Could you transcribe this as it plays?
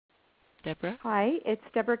Deborah? Hi, it's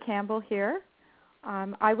Deborah Campbell here.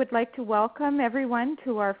 I would like to welcome everyone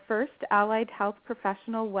to our first Allied Health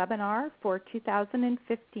Professional webinar for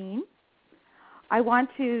 2015. I want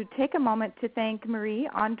to take a moment to thank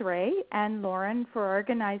Marie-Andre and Lauren for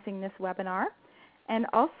organizing this webinar, and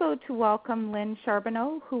also to welcome Lynn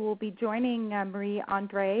Charbonneau, who will be joining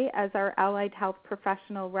Marie-Andre as our Allied Health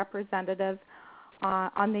Professional representative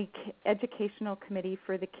on the Educational Committee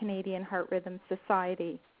for the Canadian Heart Rhythm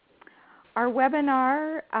Society. Our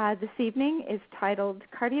webinar this evening is titled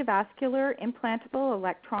Cardiovascular Implantable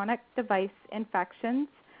Electronic Device Infections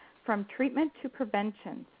from Treatment to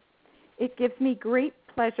Prevention. It gives me great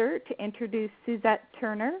pleasure to introduce Suzette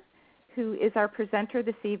Turner, who is our presenter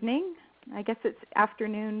this evening. I guess it's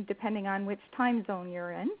afternoon depending on which time zone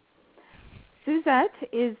you're in. Suzette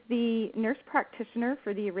is the nurse practitioner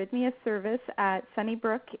for the Arrhythmia Service at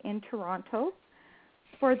Sunnybrook in Toronto.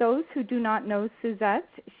 For those who do not know Suzette,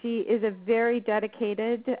 she is a very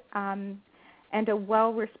dedicated and a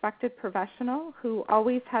well-respected professional who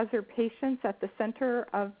always has her patients at the center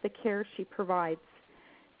of the care she provides.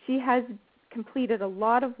 She has completed a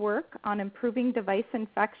lot of work on improving device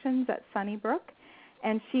infections at Sunnybrook,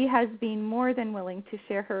 and she has been more than willing to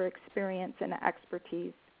share her experience and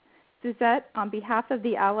expertise. Suzette, on behalf of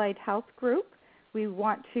the Allied Health Group, we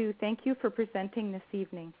want to thank you for presenting this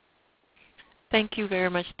evening. Thank you very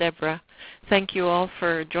much, Deborah. Thank you all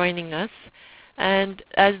for joining us. And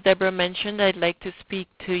as Deborah mentioned, I'd like to speak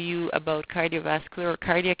to you about cardiovascular or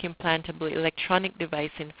cardiac implantable electronic device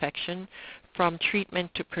infection from treatment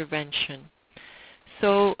to prevention.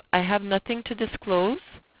 So I have nothing to disclose,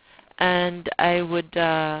 and I would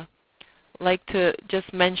like to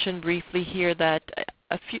just mention briefly here that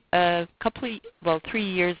a 3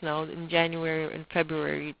 years now, in January and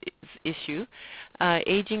February issue,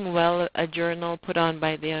 Aging Well, a journal put on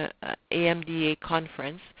by the AMDA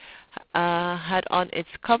conference, had on its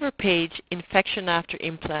cover page, Infection After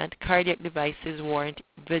Implant, Cardiac Devices Warrant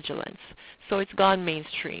Vigilance. So it's gone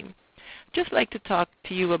mainstream. Just like to talk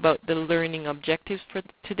to you about the learning objectives for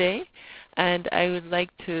today, and I would like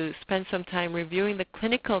to spend some time reviewing the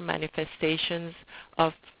clinical manifestations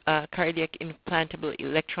of cardiac implantable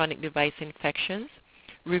electronic device infections,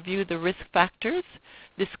 review the risk factors,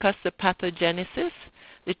 discuss the pathogenesis,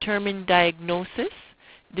 determine diagnosis,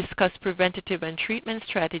 discuss preventative and treatment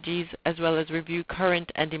strategies, as well as review current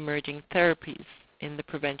and emerging therapies in the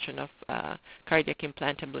prevention of cardiac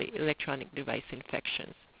implantable electronic device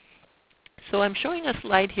infections. So I'm showing a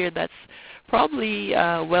slide here that's probably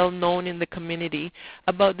well known in the community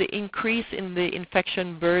about the increase in the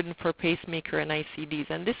infection burden for pacemaker and ICDs.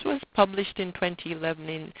 And this was published in 2011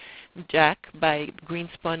 in JACC by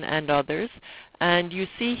Greenspun and others. And you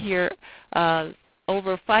see here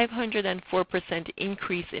over 504%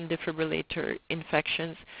 increase in defibrillator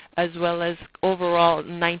infections, as well as overall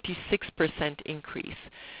 96% increase.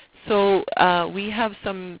 So we have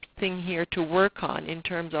something here to work on in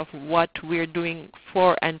terms of what we're doing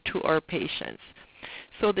for and to our patients.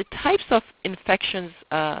 So the types of infections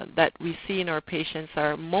that we see in our patients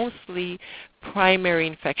are mostly primary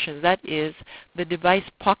infections. That is, the device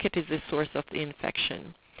pocket is the source of the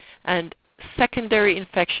infection. And secondary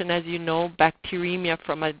infection, as you know, bacteremia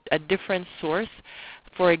from a different source,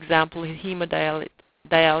 for example,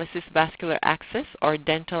 hemodialysis vascular access or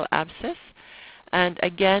dental abscess. And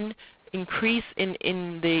again, increase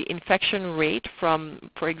in the infection rate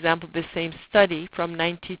from, for example, the same study from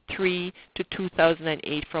 93 to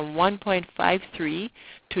 2008, from 1.53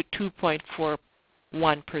 to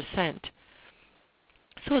 2.41%.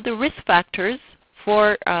 So the risk factors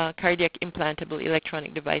for cardiac implantable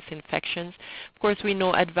electronic device infections, of course, we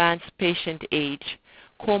know advanced patient age,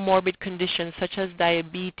 comorbid conditions such as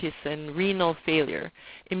diabetes and renal failure,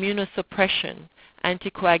 immunosuppression,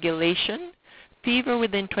 anticoagulation, fever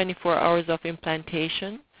within 24 hours of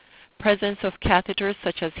implantation, presence of catheters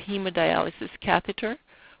such as hemodialysis catheter,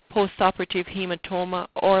 postoperative hematoma,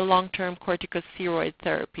 or long-term corticosteroid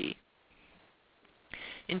therapy.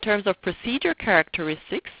 In terms of procedure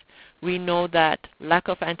characteristics, we know that lack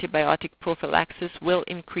of antibiotic prophylaxis will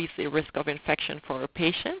increase the risk of infection for our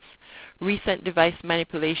patients. Recent device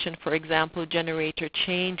manipulation, for example, generator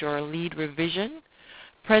change or lead revision,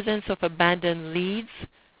 presence of abandoned leads,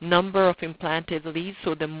 number of implanted leads,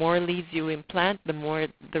 so the more leads you implant, the more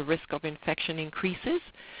the risk of infection increases.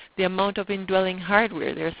 The amount of indwelling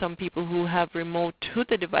hardware, there are some people who have remote to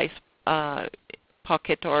the device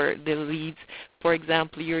pocket or the leads, for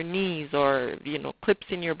example, your knees or clips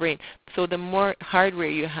in your brain. So the more hardware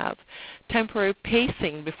you have. Temporary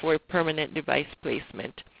pacing before permanent device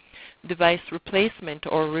placement. Device replacement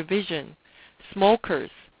or revision. Smokers,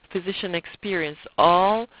 physician experience,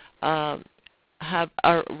 all are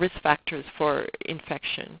risk factors for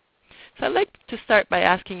infection. So I'd like to start by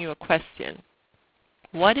asking you a question.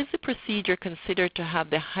 What is the procedure considered to have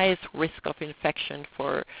the highest risk of infection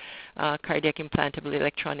for cardiac implantable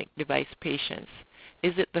electronic device patients?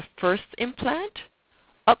 Is it the first implant,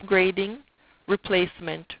 upgrading,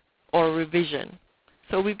 replacement, or revision?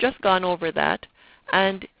 So we've just gone over that,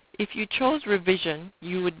 and if you chose revision,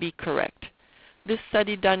 you would be correct. This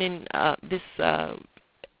study done in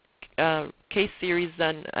case series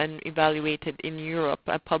done and evaluated in Europe,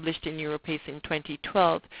 published in Europace in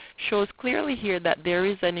 2012, shows clearly here that there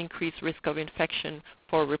is an increased risk of infection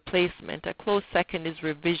for replacement. A close second is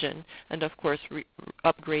revision, and of course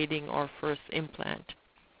upgrading or first implant.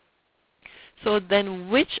 So then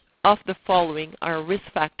which of the following are risk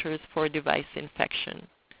factors for device infection?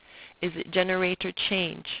 Is it generator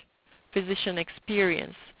change, physician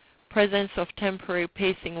experience, presence of temporary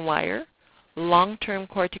pacing wire, long-term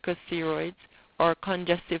corticosteroids, or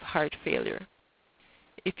congestive heart failure?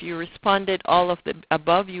 If you responded all of the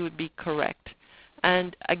above, you would be correct.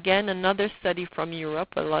 And again, another study from Europe,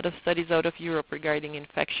 a lot of studies out of Europe regarding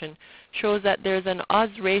infection, shows that there's an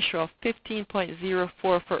odds ratio of 15.04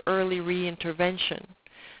 for early reintervention,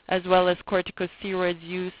 as well as corticosteroid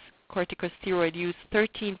use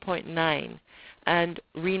 13.9, and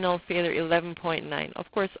renal failure 11.9.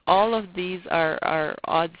 Of course, all of these are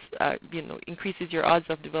odds, increases your odds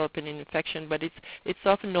of developing an infection, but it's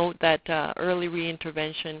of note that early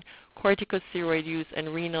reintervention, corticosteroid use, and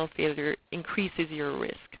renal failure increases your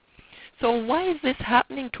risk. So why is this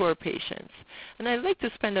happening to our patients? And I'd like to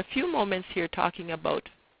spend a few moments here talking about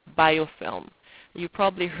biofilm. You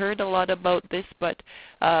probably heard a lot about this, but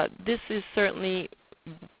this is certainly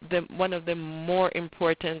one of the more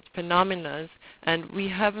important phenomena, and we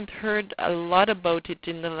haven't heard a lot about it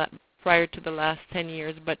prior to the last 10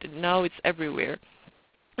 years, but now it's everywhere.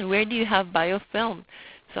 And where do you have biofilm?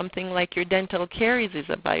 Something like your dental caries is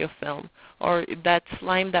a biofilm, or that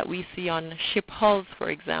slime that we see on ship hulls, for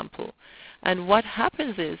example. And what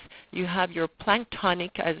happens is you have your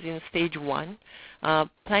planktonic, as in stage 1,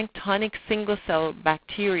 planktonic single-cell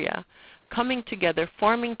bacteria coming together,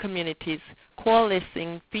 forming communities,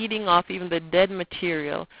 coalescing, feeding off even the dead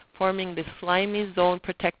material, forming the slimy zone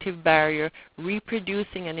protective barrier,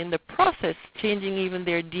 reproducing, and in the process changing even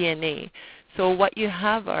their DNA. So what you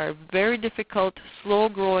have are very difficult,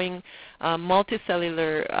 slow-growing,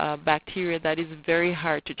 multicellular bacteria that is very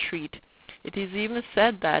hard to treat. It is even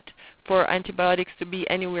said that for antibiotics to be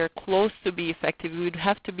anywhere close to be effective, we would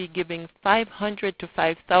have to be giving 500 to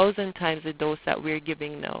 5,000 times the dose that we're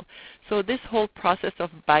giving now. So this whole process of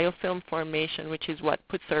biofilm formation, which is what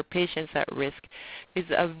puts our patients at risk, is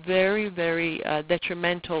a very, very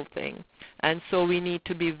detrimental thing. And so we need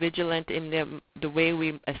to be vigilant in the way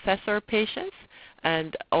we assess our patients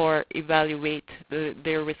and or evaluate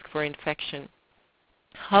their risk for infection.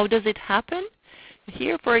 How does it happen?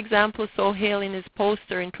 Here, for example, Sohail in his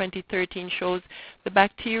poster in 2013 shows the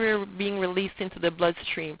bacteria being released into the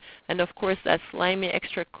bloodstream, and of course that slimy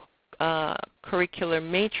extracurricular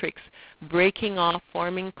matrix breaking off,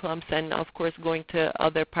 forming clumps, and of course going to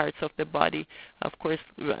other parts of the body, of course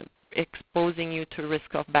exposing you to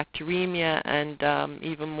risk of bacteremia and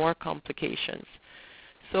even more complications.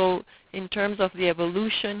 So in terms of the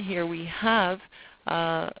evolution, here we have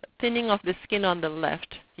thinning of the skin on the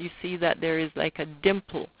left. You see that there is like a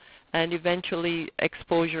dimple and eventually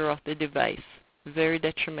exposure of the device. Very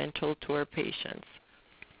detrimental to our patients.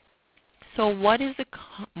 So what is the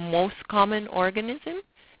most common organism?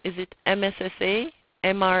 Is it MSSA,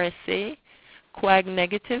 MRSA,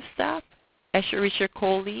 coag-negative staph, Escherichia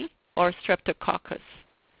coli, or Streptococcus?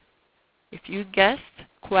 If you guessed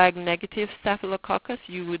coag-negative staphylococcus,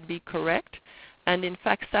 you would be correct. And in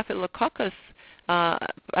fact, staphylococcus,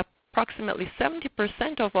 approximately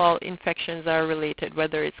 70% of all infections are related,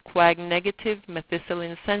 whether it's coag-negative,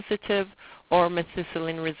 methicillin-sensitive, or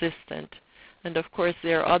methicillin-resistant. And of course,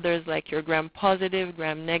 there are others like your gram-positive,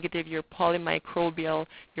 gram-negative, your polymicrobial,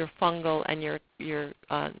 your fungal, and your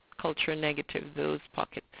culture-negative, those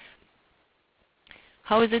pockets.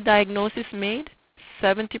 How is the diagnosis made?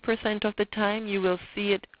 70% of the time, you will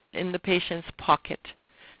see it in the patient's pocket.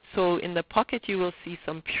 So in the pocket, you will see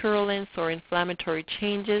some purulence or inflammatory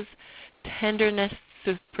changes, tenderness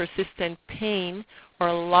to persistent pain,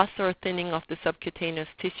 or loss or thinning of the subcutaneous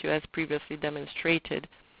tissue as previously demonstrated.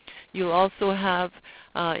 You'll also have,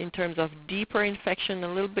 in terms of deeper infection,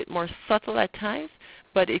 a little bit more subtle at times,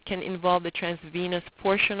 but it can involve the transvenous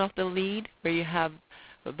portion of the lead, where you have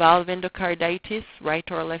valve endocarditis, right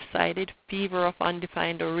or left-sided, fever of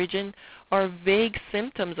undefined origin, or vague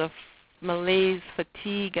symptoms of malaise,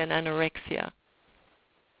 fatigue, and anorexia.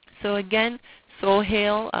 So again,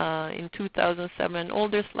 Sohail in 2007, an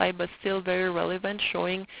older slide but still very relevant,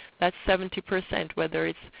 showing that 70%, whether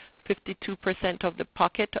it's 52% of the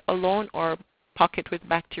pocket alone or pocket with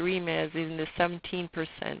bacteremia is in the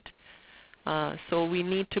 17%. So we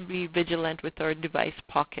need to be vigilant with our device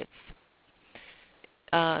pockets.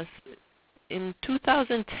 In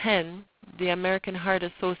 2010, the American Heart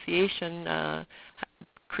Association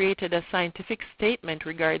created a scientific statement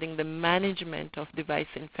regarding the management of device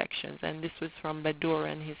infections, and this was from Badur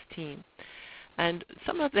and his team. And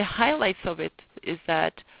some of the highlights of it is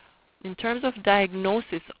that in terms of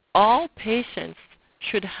diagnosis, all patients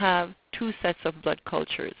should have 2 sets of blood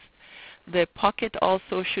cultures. The pocket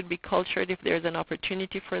also should be cultured if there's an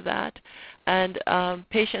opportunity for that. And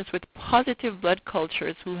patients with positive blood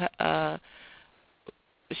cultures who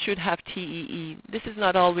should have TEE. This is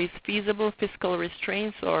not always feasible, fiscal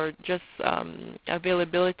restraints or just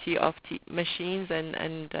availability of machines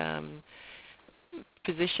and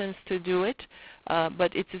physicians to do it,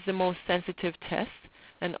 but it is the most sensitive test.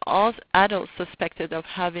 And all adults suspected of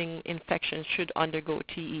having infection should undergo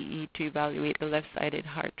TEE to evaluate the left-sided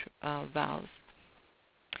heart valves.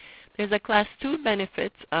 There's a Class 2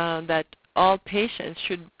 benefit that all patients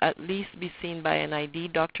should at least be seen by an ID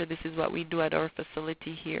doctor. This is what we do at our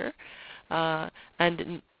facility here.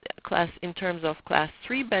 And in terms of Class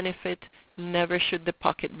 3 benefit, never should the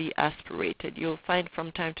pocket be aspirated. You'll find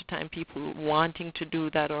from time to time people wanting to do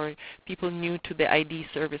that, or people new to the ID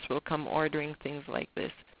service will come ordering things like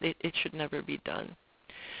this. It should never be done.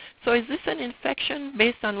 So is this an infection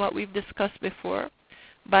based on what we've discussed before?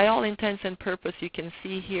 By all intents and purposes, you can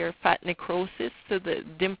see here fat necrosis, so the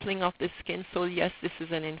dimpling of the skin. So yes, this is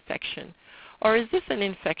an infection. Or is this an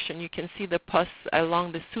infection? You can see the pus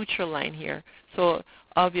along the suture line here. So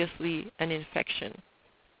obviously an infection.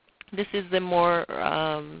 This is the more,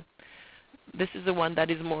 this is the one that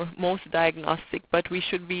is most diagnostic, but we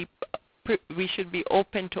should be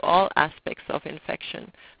open to all aspects of infection.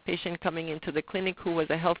 Patient coming into the clinic who was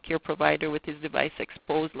a healthcare provider with his device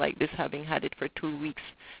exposed like this, having had it for 2 weeks,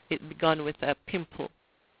 it began with a pimple.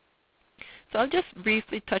 So I'll just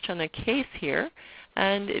briefly touch on a case here.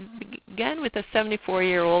 And it began with a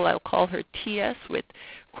 74-year-old, I'll call her TS, with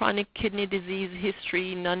chronic kidney disease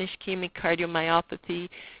history, non-ischemic cardiomyopathy,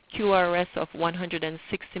 QRS of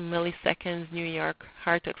 160 milliseconds, New York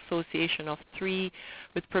Heart Association of 3,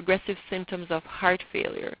 with progressive symptoms of heart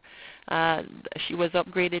failure. She was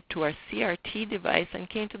upgraded to our CRT device and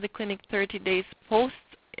came to the clinic 30 days post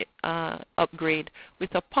upgrade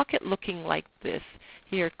with a pocket looking like this.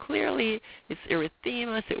 Here clearly it's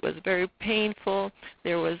erythemus. It was very painful.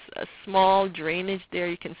 There was a small drainage there.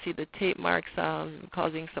 You can see the tape marks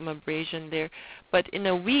causing some abrasion there. But in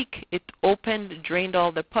a week it opened, drained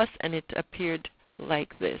all the pus, and it appeared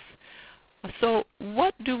like this. So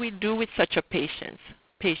what do we do with such a patient?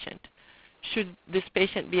 Should this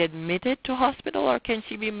patient be admitted to hospital, or can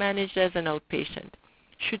she be managed as an outpatient?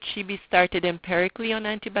 Should she be started empirically on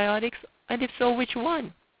antibiotics? And if so, which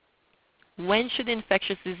one? When should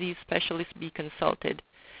infectious disease specialists be consulted?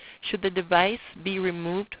 Should the device be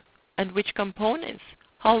removed, and which components?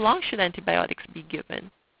 How long should antibiotics be given?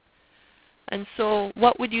 And so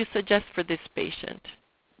what would you suggest for this patient?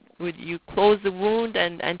 Would you close the wound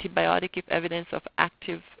and antibiotic if evidence of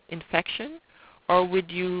active infection? Or would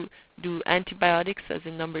you do antibiotics as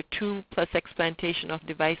in number 2 plus explantation of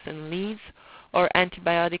device and leads, or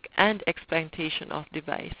antibiotic and explantation of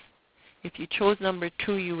device? If you chose number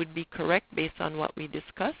 2, you would be correct based on what we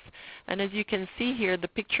discussed. And as you can see here, the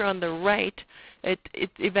picture on the right, it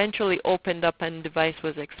eventually opened up and device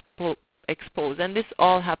was exposed. And this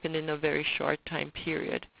all happened in a very short time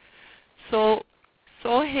period. So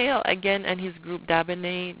Sohail, again, and his group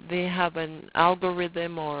Dabanet, they have an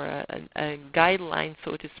algorithm or a guideline,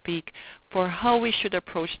 so to speak, for how we should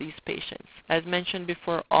approach these patients. As mentioned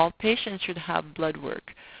before, all patients should have blood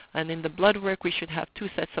work. And in the blood work, we should have 2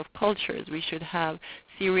 sets of cultures. We should have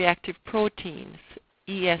C-reactive proteins,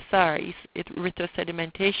 ESR,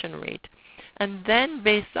 erythrosedimentation rate. And then,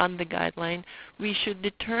 based on the guideline, we should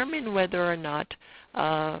determine whether or not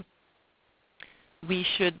we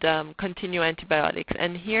should continue antibiotics.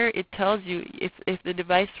 And here it tells you if the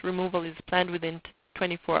device removal is planned within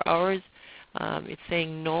 24 hours, it's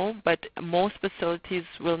saying no, but most facilities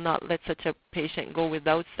will not let such a patient go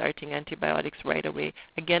without starting antibiotics right away.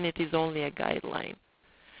 Again, it is only a guideline.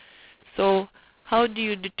 So how do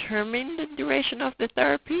you determine the duration of the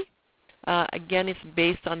therapy? Again, it's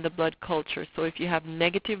based on the blood culture. So if you have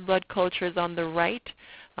negative blood cultures on the right,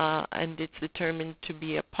 and it's determined to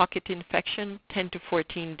be a pocket infection, 10 to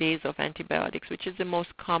 14 days of antibiotics, which is the most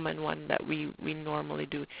common one that we normally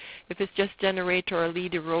do. If it's just generator or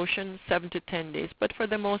lead erosion, 7 to 10 days, but for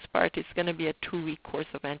the most part, it's going to be a 2-week course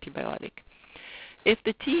of antibiotic. If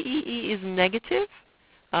the TEE is negative,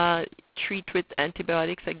 treat with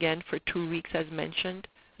antibiotics again for 2 weeks as mentioned,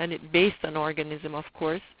 and it's based on organism, of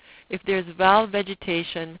course. If there's valve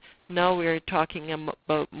vegetation, now we're talking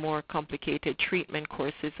about more complicated treatment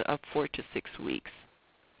courses of 4 to 6 weeks.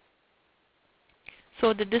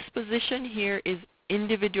 So the disposition here is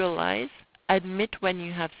individualized, admit when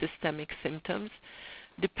you have systemic symptoms,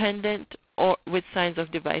 dependent or with signs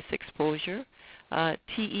of device exposure.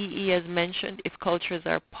 TEE as mentioned, if cultures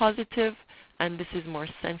are positive, and this is more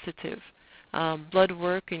sensitive. Blood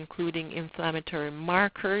work including inflammatory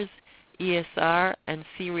markers, ESR and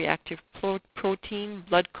C-reactive protein,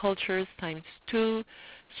 blood cultures ×2,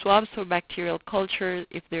 swabs for bacterial culture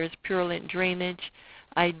if there is purulent drainage,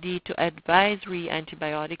 ID to advise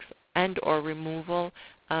re-antibiotics and or removal,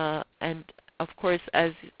 and of course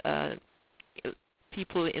as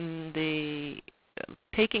people in the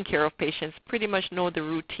taking care of patients pretty much know the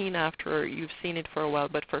routine after you've seen it for a while,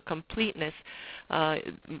 but for completeness,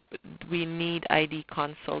 we need ID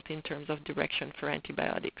consult in terms of direction for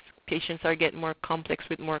antibiotics. Patients are getting more complex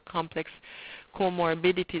with more complex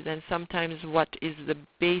comorbidities, and sometimes what is the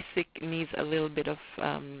basic needs a little bit of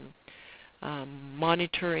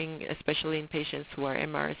monitoring, especially in patients who are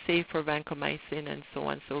MRSA for vancomycin and so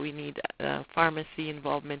on. So we need pharmacy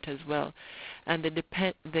involvement as well. And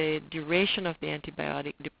the duration of the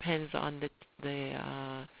antibiotic depends on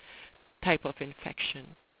the type of infection.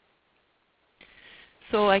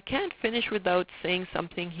 So I can't finish without saying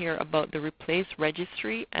something here about the replace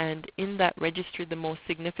registry, and in that registry the most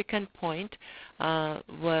significant point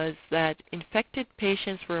was that infected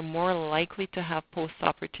patients were more likely to have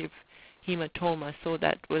postoperative hematoma, so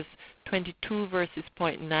that was 22 versus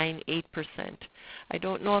 0.98%. I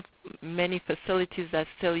don't know of many facilities that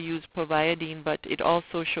still use povidone, but it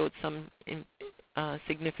also showed some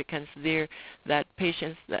significance there that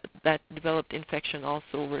patients that developed infection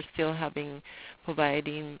also were still having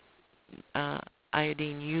povidone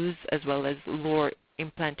iodine use as well as lower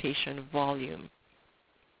implantation volume.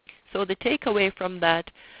 So the takeaway from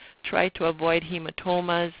that, try to avoid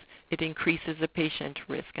hematomas. It increases the patient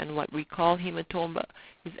risk, and what we call hematoma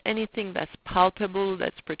is anything that's palpable,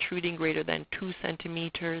 that's protruding greater than 2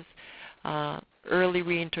 centimeters. Early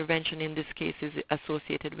reintervention in this case is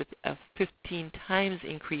associated with a 15 times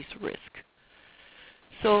increased risk.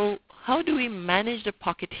 So how do we manage the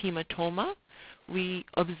pocket hematoma? We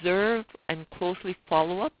observe and closely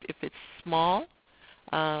follow up if it's small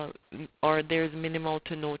or there's minimal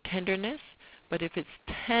to no tenderness. But if it's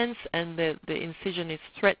tense and the incision is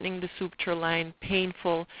threatening the suture line,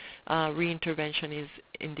 painful, reintervention is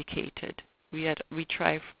indicated. We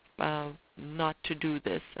try not to do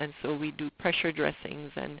this, and so we do pressure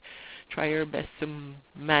dressings and try our best to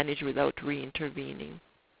manage without reintervening.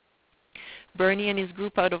 Bernie and his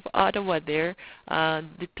group out of Ottawa there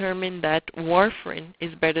determined that warfarin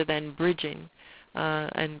is better than bridging.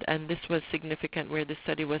 And this was significant where the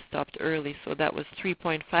study was stopped early, so that was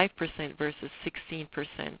 3.5% versus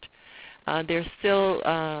 16%. There's still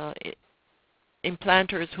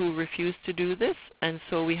implanters who refuse to do this, and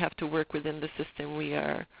so we have to work within the system we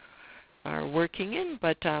are working in,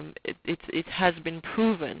 but it has been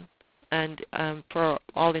proven, and for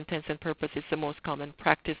all intents and purposes, the most common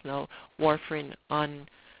practice now, warfarin on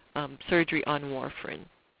surgery on warfarin.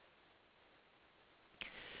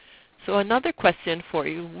 So another question for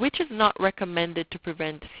you, which is not recommended to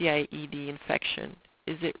prevent CIED infection?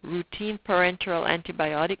 Is it routine parenteral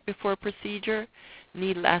antibiotic before procedure,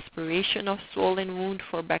 needle aspiration of swollen wound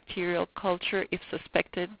for bacterial culture if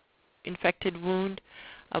suspected infected wound,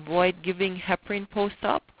 avoid giving heparin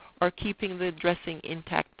post-op, or keeping the dressing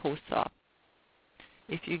intact post-op?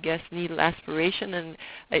 If you guess needle aspiration, and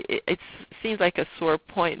it seems like a sore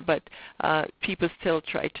point, but people still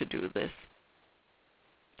try to do this.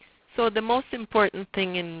 So the most important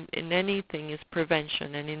thing in anything is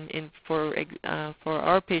prevention, and for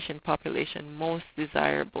our patient population, most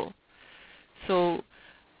desirable. So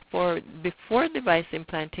before device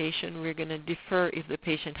implantation, we're going to defer if the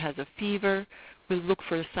patient has a fever. We'll look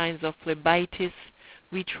for signs of phlebitis.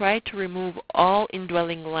 We try to remove all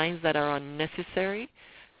indwelling lines that are unnecessary.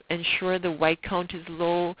 Ensure the white count is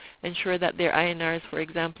low. Ensure that their INRs, for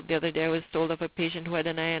example, the other day I was told of a patient who had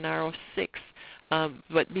an INR of 6.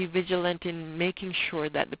 But be vigilant in making sure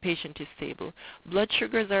that the patient is stable. Blood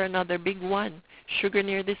sugars are another big one. Sugar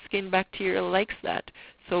near the skin, bacteria likes that.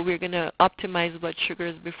 So we're going to optimize blood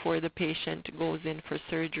sugars before the patient goes in for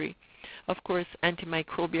surgery. Of course,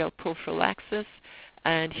 antimicrobial prophylaxis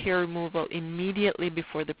and hair removal immediately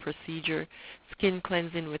before the procedure. Skin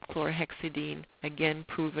cleansing with chlorhexidine, again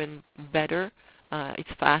proven better. It's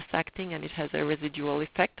fast-acting and it has a residual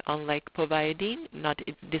effect, unlike povidone, not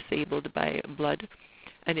disabled by blood,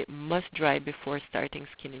 and it must dry before starting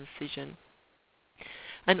skin incision.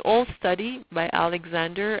 An old study by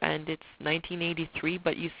Alexander, and it's 1983,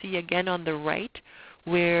 but you see again on the right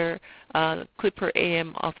where Clipper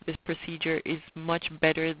AM of this procedure is much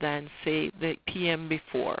better than, say, the PM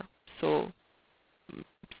before. So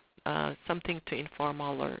something to inform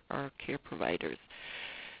all our care providers.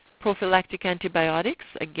 Prophylactic antibiotics,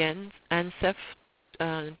 again, Ancef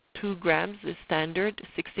 2 grams is standard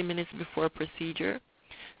 60 minutes before procedure.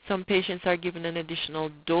 Some patients are given an additional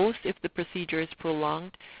dose if the procedure is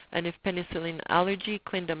prolonged, and if penicillin allergy,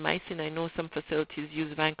 clindamycin. I know some facilities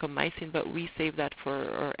use vancomycin, but we save that for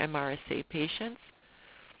our MRSA patients.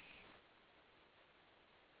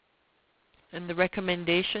 And the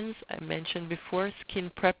recommendations I mentioned before: skin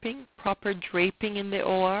prepping, proper draping in the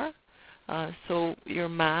OR, so your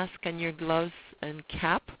mask and your gloves and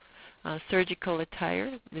cap, surgical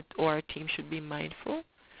attire. The OR team should be mindful.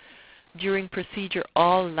 During procedure,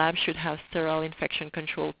 all labs should have sterile infection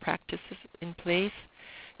control practices in place,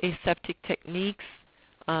 aseptic techniques,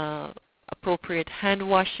 appropriate hand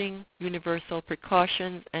washing, universal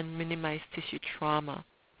precautions, and minimize tissue trauma.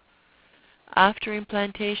 After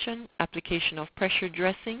implantation, application of pressure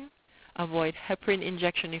dressing, avoid heparin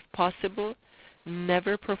injection if possible,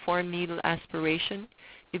 never perform needle aspiration,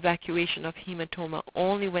 evacuation of hematoma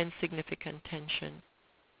only when significant tension.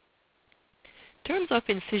 In terms of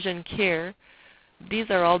incision care, these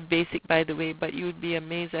are all basic, by the way, but you would be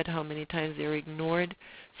amazed at how many times they're ignored.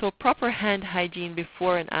 So proper hand hygiene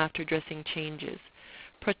before and after dressing changes.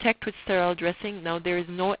 Protect with sterile dressing. Now, there is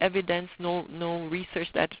no evidence, no research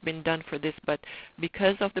that's been done for this, but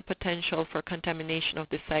because of the potential for contamination of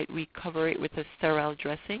the site, we cover it with a sterile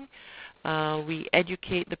dressing. We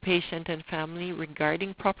educate the patient and family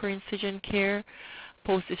regarding proper incision care,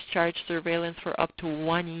 post-discharge surveillance for up to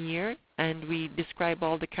 1 year, and we describe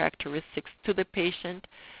all the characteristics to the patient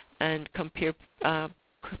and compare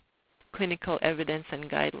clinical evidence and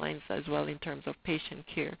guidelines as well in terms of patient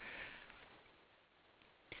care.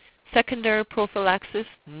 Secondary prophylaxis,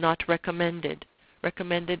 not recommended.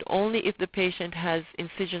 Recommended only if the patient has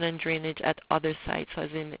incision and drainage at other sites,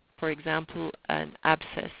 as in, for example, an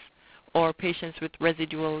abscess, or patients with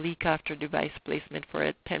residual leak after device placement for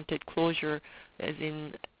attempted closure, as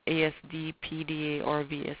in ASD, PDA, or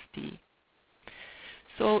VSD.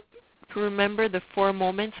 So to remember the 4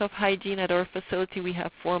 moments of hygiene at our facility, we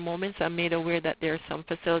have 4 moments. I'm made aware that there are some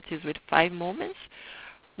facilities with 5 moments.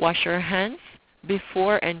 Wash your hands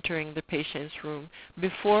before entering the patient's room,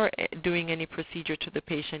 before doing any procedure to the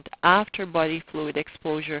patient, after body fluid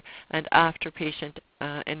exposure, and after patient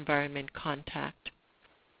environment contact.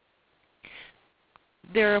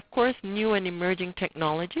 There are, of course, new and emerging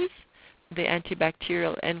technologies. The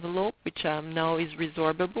antibacterial envelope, which now is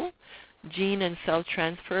resorbable, gene and cell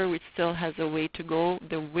transfer, which still has a way to go,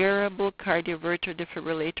 the wearable cardioverter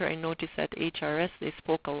defibrillator. I noticed at HRS they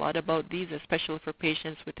spoke a lot about these, especially for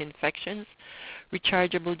patients with infections,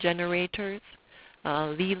 rechargeable generators,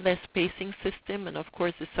 leadless pacing system, and of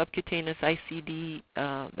course the subcutaneous ICD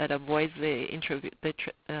that avoids the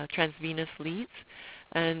transvenous leads,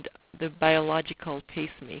 and the biological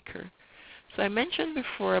pacemaker. So I mentioned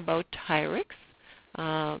before about Tyrix,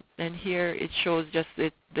 and here it shows just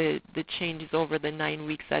the changes over the 9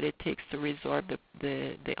 weeks that it takes to resorb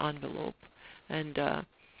the envelope. And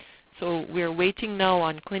so we're waiting now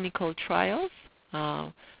on clinical trials.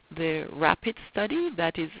 The RAPID study,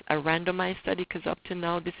 that is a randomized study, because up to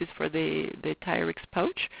now this is for the Tyrix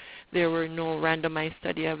pouch. There were no randomized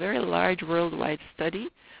study, a very large worldwide study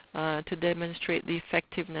to demonstrate the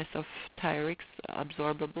effectiveness of Tyrix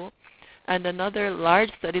absorbable. And another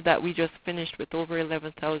large study that we just finished with over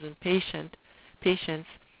 11,000 patients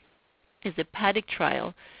is the PADDOCK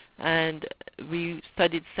trial. And we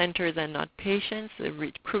studied centers and not patients. The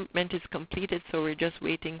recruitment is completed, so we're just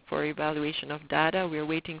waiting for evaluation of data. We're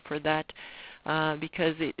waiting for that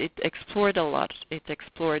because it explored a lot. It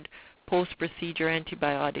explored post-procedure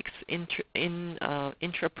antibiotics,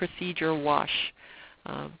 intra-procedure wash.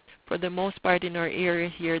 For the most part in our area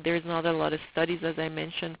here, there's not a lot of studies, as I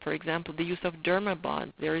mentioned. For example, the use of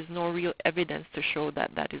Dermabond, there is no real evidence to show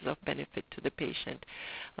that that is of benefit to the patient.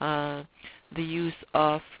 The use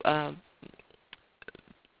of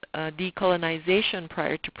decolonization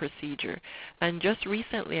prior to procedure. And just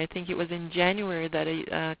recently, I think it was in January,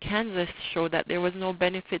 that Kansas showed that there was no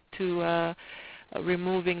benefit to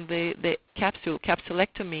removing the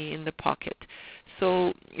capsulectomy in the pocket.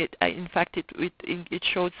 So in fact, it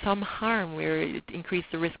showed some harm where it increased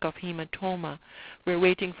the risk of hematoma. We're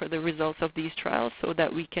waiting for the results of these trials so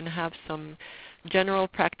that we can have some general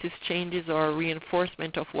practice changes or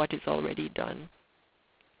reinforcement of what is already done.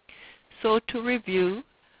 So to review,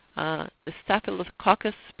 the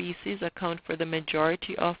Staphylococcus species account for the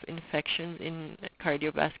majority of infections in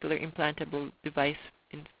cardiovascular implantable device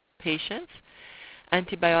in patients.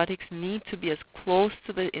 Antibiotics need to be as close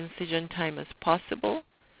to the incision time as possible.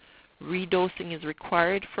 Redosing is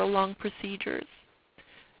required for long procedures.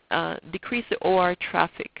 Decrease the OR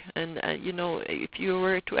traffic. And, if you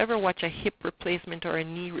were to ever watch a hip replacement or a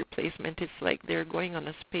knee replacement, it's like they're going on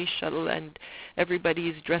a space shuttle and everybody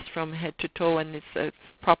is dressed from head to toe and it's a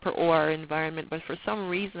proper OR environment. But for some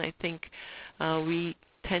reason, I think we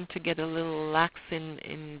tend to get a little lax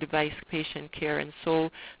in device patient care, and so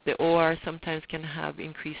the OR sometimes can have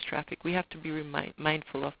increased traffic. We have to be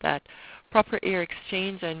mindful of that. Proper air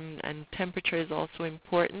exchange and temperature is also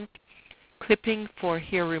important. Clipping for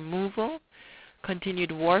hair removal.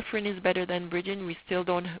 Continued warfarin is better than bridging. We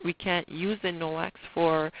can't use the NOACs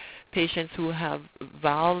for patients who have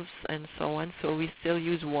valves and so on, so we still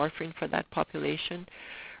use warfarin for that population.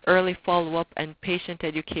 Early follow-up and patient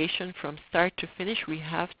education from start to finish. We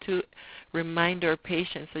have to remind our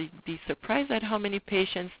patients. So you'd be surprised at how many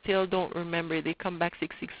patients still don't remember. They come back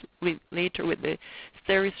 6 weeks later with the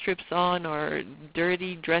steri strips on or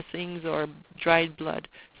dirty dressings or dried blood.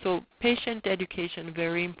 So patient education,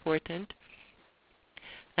 very important.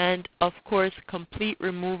 And of course, complete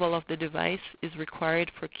removal of the device is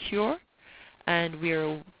required for cure, and we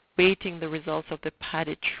are waiting the results of the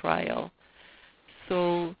padded trial.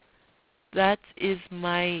 So that is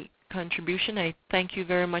my contribution. I thank you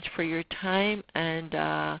very much for your time, and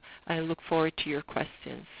I look forward to your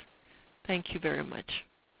questions. Thank you very much.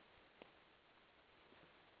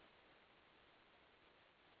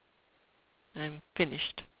 I'm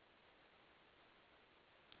finished.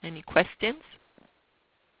 Any questions?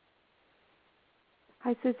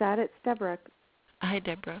 Hi, Suzette. It's Deborah. Hi,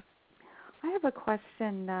 Deborah. I have a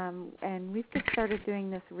question, and we've just started doing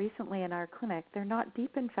this recently in our clinic. They're not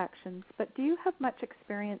deep infections, but do you have much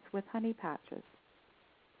experience with honey patches?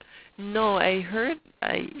 No, I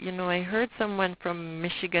heard someone from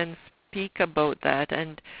Michigan speak about that,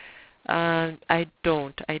 and I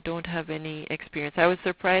don't have any experience. I was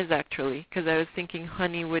surprised actually, because I was thinking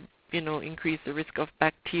honey would, increase the risk of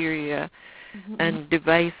bacteria and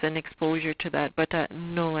device and exposure to that. But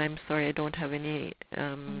no, I'm sorry, I don't have any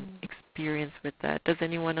experience with that. Does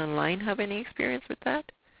anyone online have any experience with that?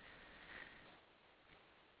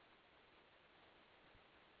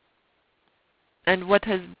 And what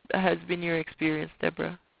has been your experience,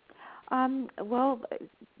 Deborah? Well,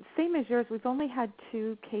 same as yours. We've only had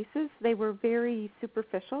 2 cases. They were very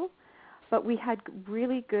superficial, but we had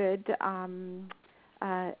really good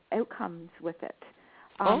outcomes with it.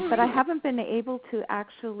 But I haven't been able to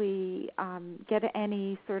actually get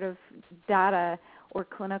any sort of data or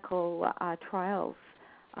clinical trials.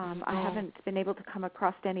 I haven't been able to come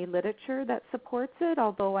across any literature that supports it,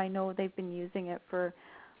 although I know they've been using it for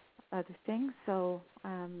other things. So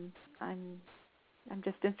I'm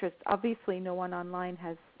just interested. Obviously, no one online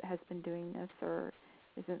has been doing this or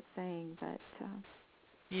isn't saying, but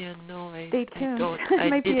yeah, no, I don't.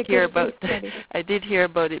 I did hear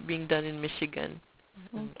about it being done in Michigan,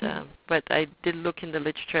 and, but I did look in the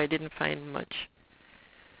literature. I didn't find much.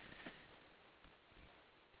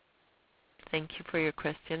 Thank you for your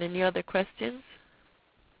question. Any other questions?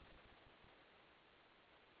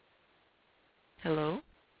 Hello?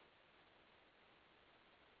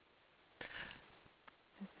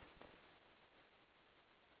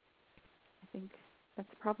 I think that's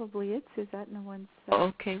probably it, Suzette. No one's...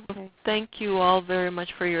 Okay. Well, thank you all very much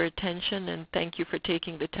for your attention, and thank you for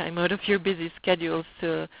taking the time out of your busy schedules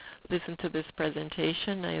to listen to this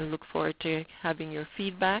presentation. I look forward to having your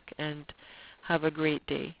feedback, and have a great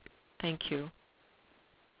day. Thank you.